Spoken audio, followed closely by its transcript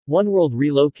oneworld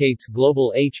relocates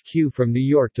global HQ from New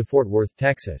York to Fort Worth,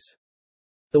 Texas.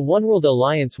 The oneworld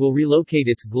Alliance will relocate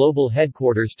its global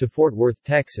headquarters to Fort Worth,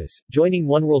 Texas, joining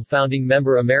oneworld founding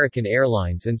member American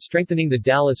Airlines and strengthening the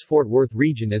Dallas-Fort Worth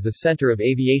region as a center of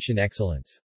aviation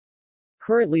excellence.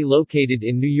 Currently located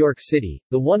in New York City,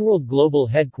 the oneworld global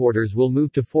headquarters will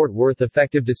move to Fort Worth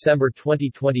effective December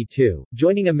 2022,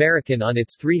 joining American on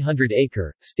its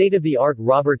 300-acre, state-of-the-art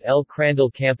Robert L.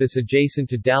 Crandall campus adjacent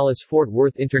to Dallas-Fort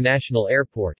Worth International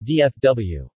Airport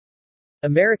 (DFW).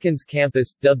 American's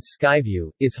campus, dubbed Skyview,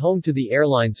 is home to the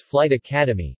airline's Flight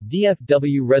Academy,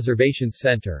 DFW Reservation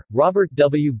Center, Robert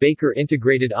W. Baker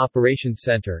Integrated Operations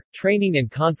Center, Training and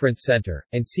Conference Center,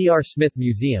 and C.R. Smith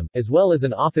Museum, as well as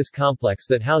an office complex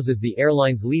that houses the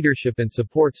airline's leadership and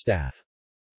support staff.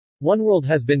 oneworld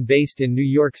has been based in New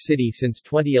York City since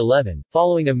 2011,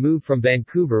 following a move from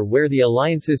Vancouver where the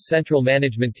Alliance's central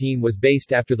management team was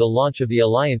based after the launch of the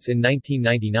Alliance in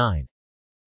 1999.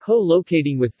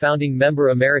 Co-locating with founding member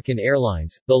American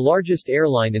Airlines, the largest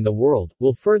airline in the world,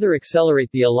 will further accelerate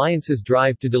the Alliance's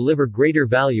drive to deliver greater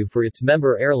value for its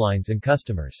member airlines and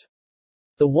customers.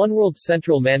 The oneworld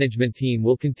central management team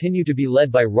will continue to be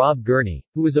led by Rob Gurney,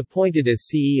 who was appointed as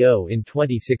CEO in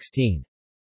 2016.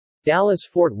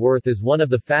 Dallas-Fort Worth is one of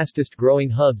the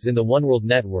fastest-growing hubs in the oneworld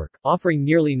network, offering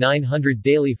nearly 900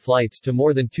 daily flights to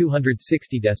more than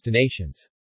 260 destinations.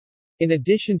 In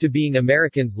addition to being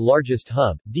American's largest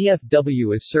hub,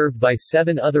 DFW is served by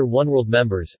 7 other oneworld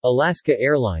members: Alaska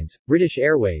Airlines, British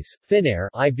Airways, Finnair,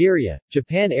 Iberia,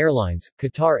 Japan Airlines,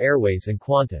 Qatar Airways and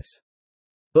Qantas.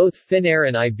 Both Finnair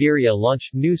and Iberia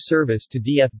launched new service to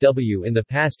DFW in the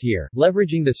past year,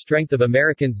 leveraging the strength of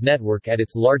American's network at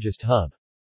its largest hub.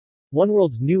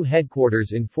 oneworld's new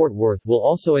headquarters in Fort Worth will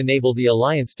also enable the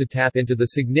Alliance to tap into the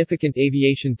significant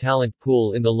aviation talent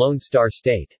pool in the Lone Star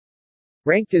State.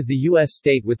 Ranked as the U.S.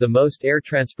 state with the most air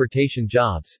transportation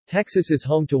jobs, Texas is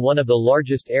home to one of the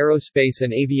largest aerospace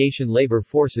and aviation labor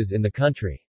forces in the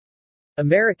country.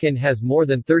 American has more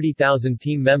than 30,000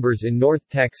 team members in North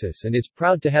Texas and is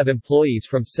proud to have employees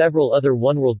from several other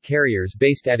oneworld carriers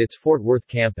based at its Fort Worth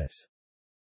campus.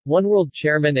 oneworld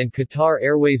chairman and Qatar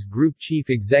Airways Group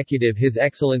Chief Executive His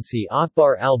Excellency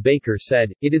Akbar Al-Baker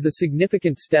said, "It is a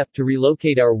significant step to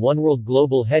relocate our oneworld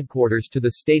global headquarters to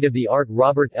the state-of-the-art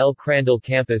Robert L. Crandall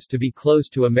campus to be close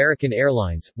to American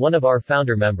Airlines, one of our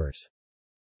founder members.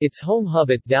 Its home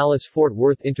hub at Dallas-Fort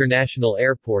Worth International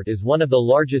Airport is one of the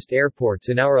largest airports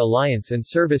in our alliance and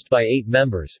serviced by 8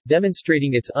 members,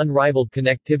 demonstrating its unrivaled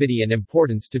connectivity and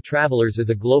importance to travelers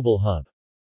as a global hub."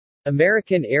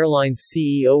 American Airlines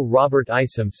CEO Robert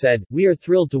Isom said, "We are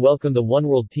thrilled to welcome the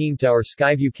oneworld team to our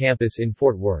Skyview campus in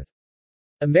Fort Worth.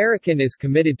 American is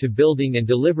committed to building and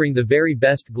delivering the very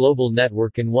best global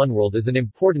network, and oneworld is an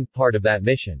important part of that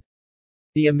mission.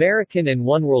 The American and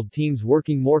oneworld teams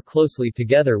working more closely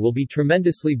together will be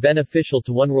tremendously beneficial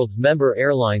to oneworld's member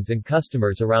airlines and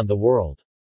customers around the world."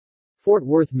 Fort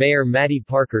Worth Mayor Matty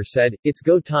Parker said, "It's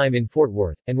go time in Fort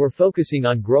Worth, and we're focusing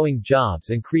on growing jobs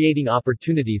and creating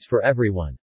opportunities for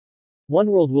everyone.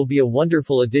 oneworld will be a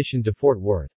wonderful addition to Fort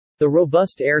Worth. The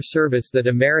robust air service that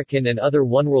American and other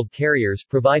oneworld carriers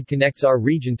provide connects our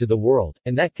region to the world,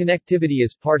 and that connectivity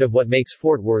is part of what makes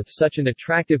Fort Worth such an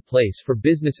attractive place for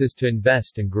businesses to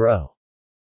invest and grow.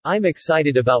 I'm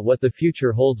excited about what the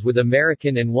future holds with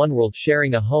American and oneworld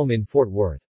sharing a home in Fort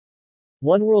Worth."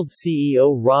 oneworld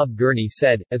CEO Rob Gurney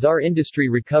said, "As our industry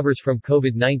recovers from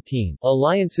COVID-19,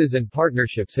 alliances and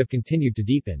partnerships have continued to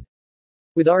deepen.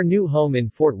 With our new home in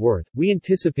Fort Worth, we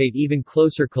anticipate even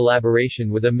closer collaboration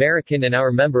with American and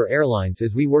our member airlines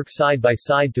as we work side by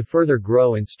side to further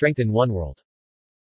grow and strengthen oneworld."